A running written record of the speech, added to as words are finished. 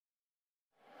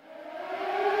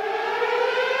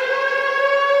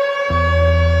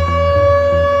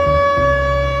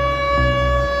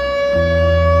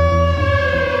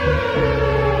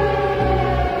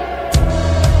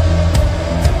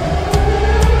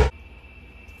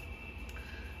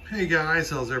Hey guys,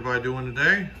 how's everybody doing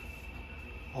today?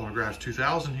 Autographs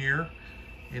 2000 here.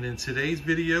 And in today's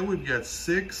video, we've got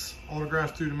 6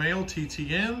 autographs through the mail,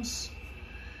 TTMs.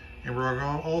 And we're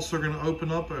also going to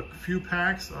open up a few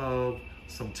packs of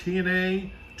some TNA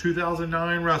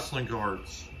 2009 wrestling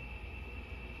cards.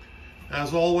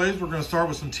 As always, we're going to start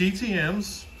with some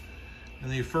TTMs.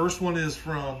 And the first one is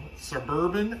from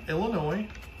Suburban, Illinois.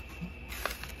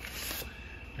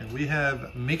 And we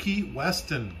have Mickey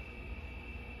Weston.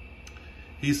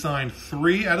 He signed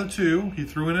 3 out of 2. He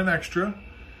threw in an extra.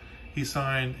 He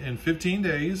signed in 15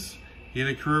 days. He had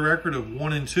a career record of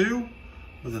 1-2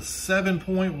 with a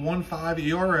 7.15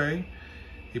 ERA.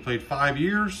 He played 5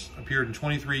 years, appeared in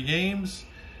 23 games.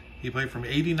 He played from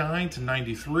 89 to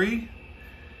 93.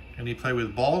 And he played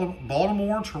with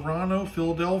Baltimore, Toronto,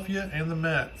 Philadelphia, and the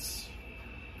Mets.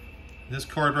 This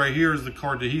card right here is the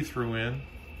card that he threw in.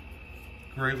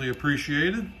 Greatly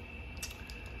appreciated.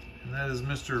 And that is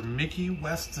Mr. Mickey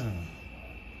Weston.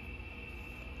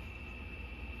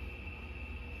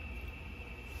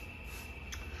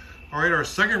 All right, our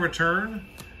second return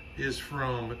is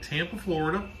from Tampa,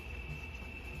 Florida.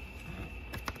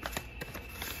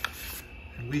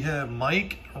 And we have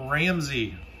Mike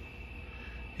Ramsey.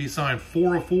 He signed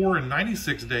 4 of 4 in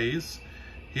 96 days.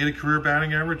 He had a career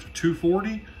batting average of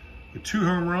 .240 with 2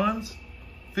 home runs,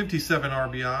 57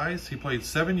 RBIs. He played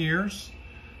 7 years,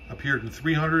 appeared in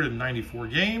 394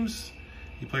 games.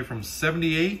 He played from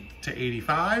 78 to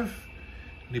 85.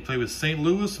 And he played with St.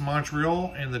 Louis,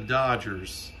 Montreal, and the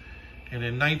Dodgers. And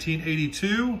in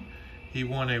 1982, he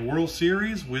won a World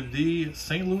Series with the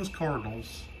St. Louis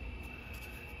Cardinals.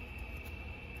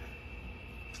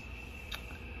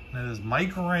 That is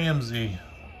Mike Ramsey.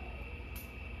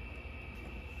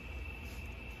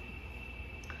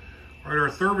 All right, our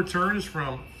third return is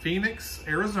from Phoenix,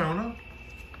 Arizona.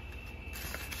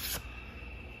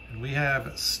 And we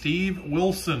have Steve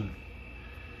Wilson.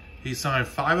 He signed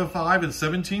 5 of 5 in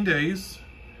 17 days.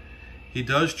 He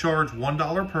does charge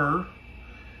 $1 per.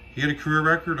 He had a career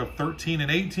record of 13 and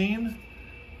 18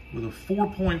 with a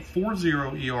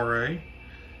 4.40 ERA.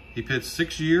 He pitched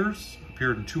 6 years,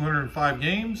 appeared in 205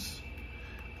 games,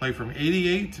 played from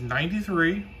 88 to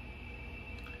 93.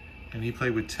 And he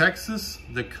played with Texas,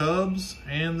 the Cubs,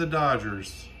 and the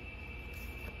Dodgers.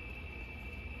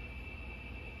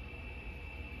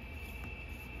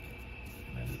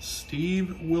 That is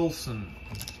Steve Wilson.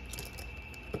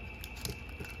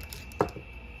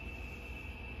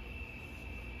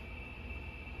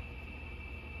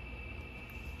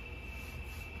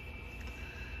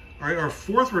 All right, our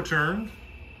fourth return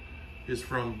is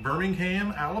from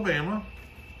Birmingham, Alabama.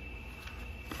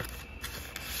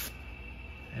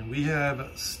 And we have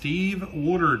Steve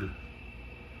Woodard.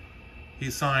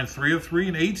 He signed 3 of 3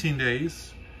 in 18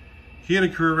 days. He had a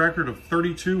career record of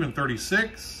 32 and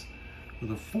 36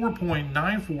 with a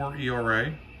 4.94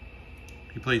 ERA.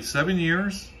 He played 7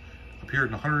 years, appeared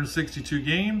in 162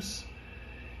 games.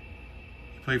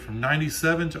 He played from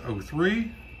 97 to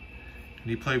 03. And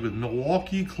he played with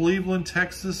Milwaukee, Cleveland,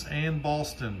 Texas, and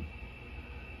Boston.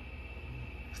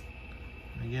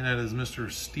 And again, that is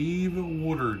Mr. Steve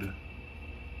Woodard.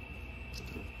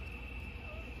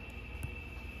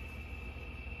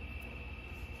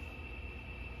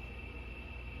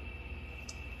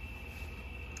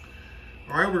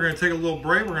 All right, we're going to take a little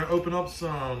break. We're going to open up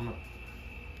some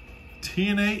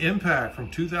TNA Impact from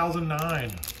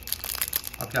 2009.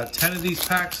 I've got 10 of these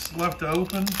packs left to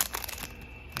open,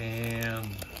 and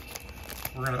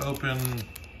we're going to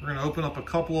open up a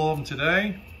couple of them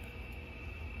today.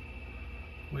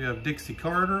 We have Dixie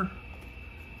Carter,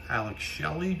 Alex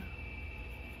Shelley,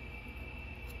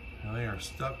 and they are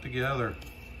stuck together.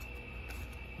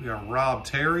 We got Rob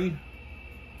Terry,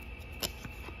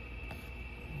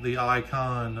 the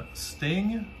Icon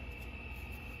Sting.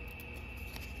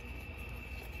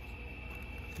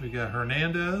 We got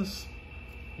Hernandez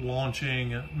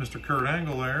launching Mr. Kurt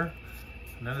Angle there.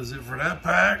 And that is it for that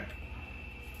pack.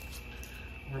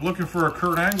 We're looking for a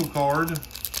Kurt Angle card. And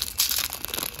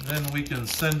then we can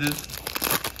send it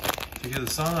to get it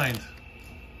signed.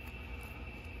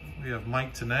 We have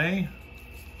Mike Tenay.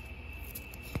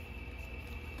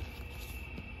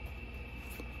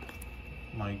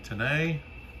 Mike Tenay.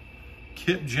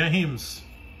 Kip James.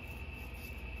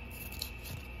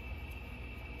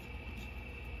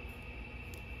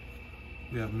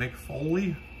 We have Mick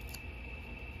Foley.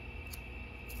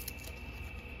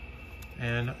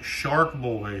 And Shark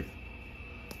Boy.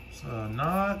 So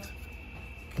not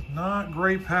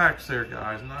great packs there,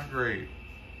 guys. Not great.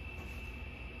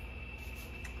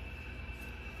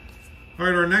 All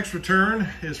right, our next return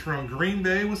is from Green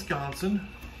Bay, Wisconsin.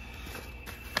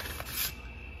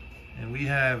 And we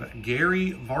have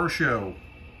Gary Varsho.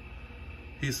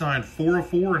 He signed 4 of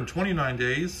 4 in 29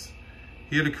 days.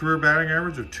 He had a career batting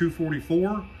average of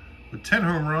 .244 with 10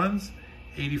 home runs,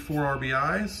 84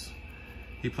 RBIs.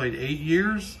 He played 8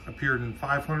 years, appeared in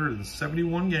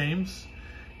 571 games.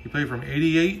 He played from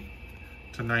 88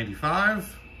 to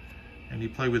 95, and he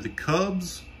played with the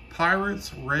Cubs,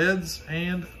 Pirates, Reds,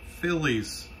 and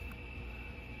Phillies.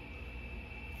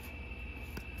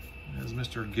 There's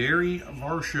Mr. Gary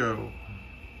Varsho.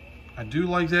 I do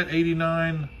like that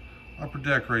 89 Upper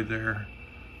Deck right there.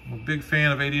 I'm a big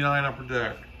fan of 89 Upper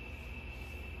Deck.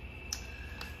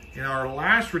 And our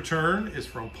last return is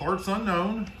from Parts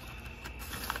Unknown.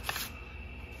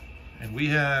 And we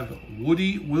have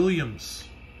Woody Williams.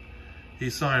 He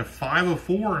signed 5 of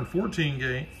 4 in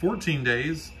 14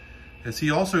 days, as he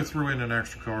also threw in an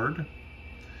extra card.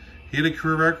 He had a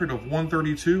career record of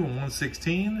 132 and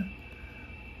 116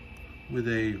 with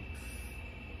a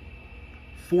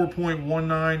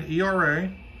 4.19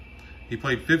 ERA. He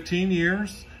played 15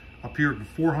 years, appeared in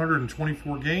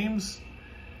 424 games.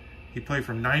 He played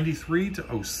from 93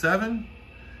 to 07.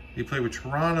 He played with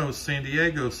Toronto, San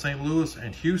Diego, St. Louis,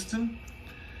 and Houston.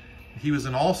 He was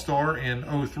an all-star in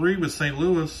 03 with St.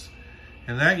 Louis.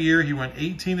 And that year he went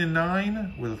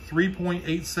 18-9 with a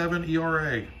 3.87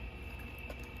 ERA.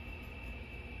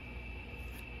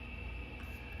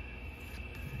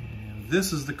 And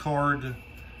this is the card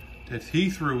that he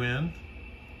threw in.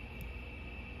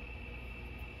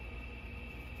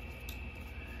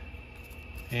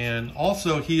 And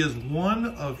also, he is one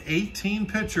of 18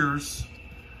 pitchers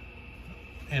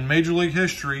in Major League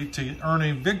history to earn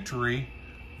a victory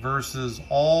versus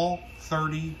all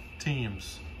 30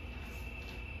 teams.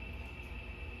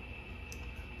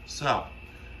 So,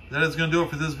 that is going to do it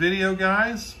for this video,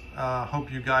 guys.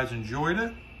 Hope you guys enjoyed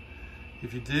it.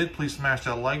 If you did, please smash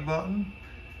that like button.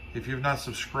 If you have not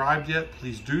subscribed yet,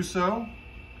 please do so.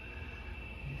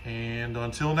 And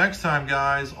until next time,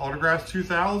 guys, Autographs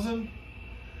 2000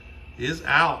 is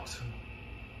out.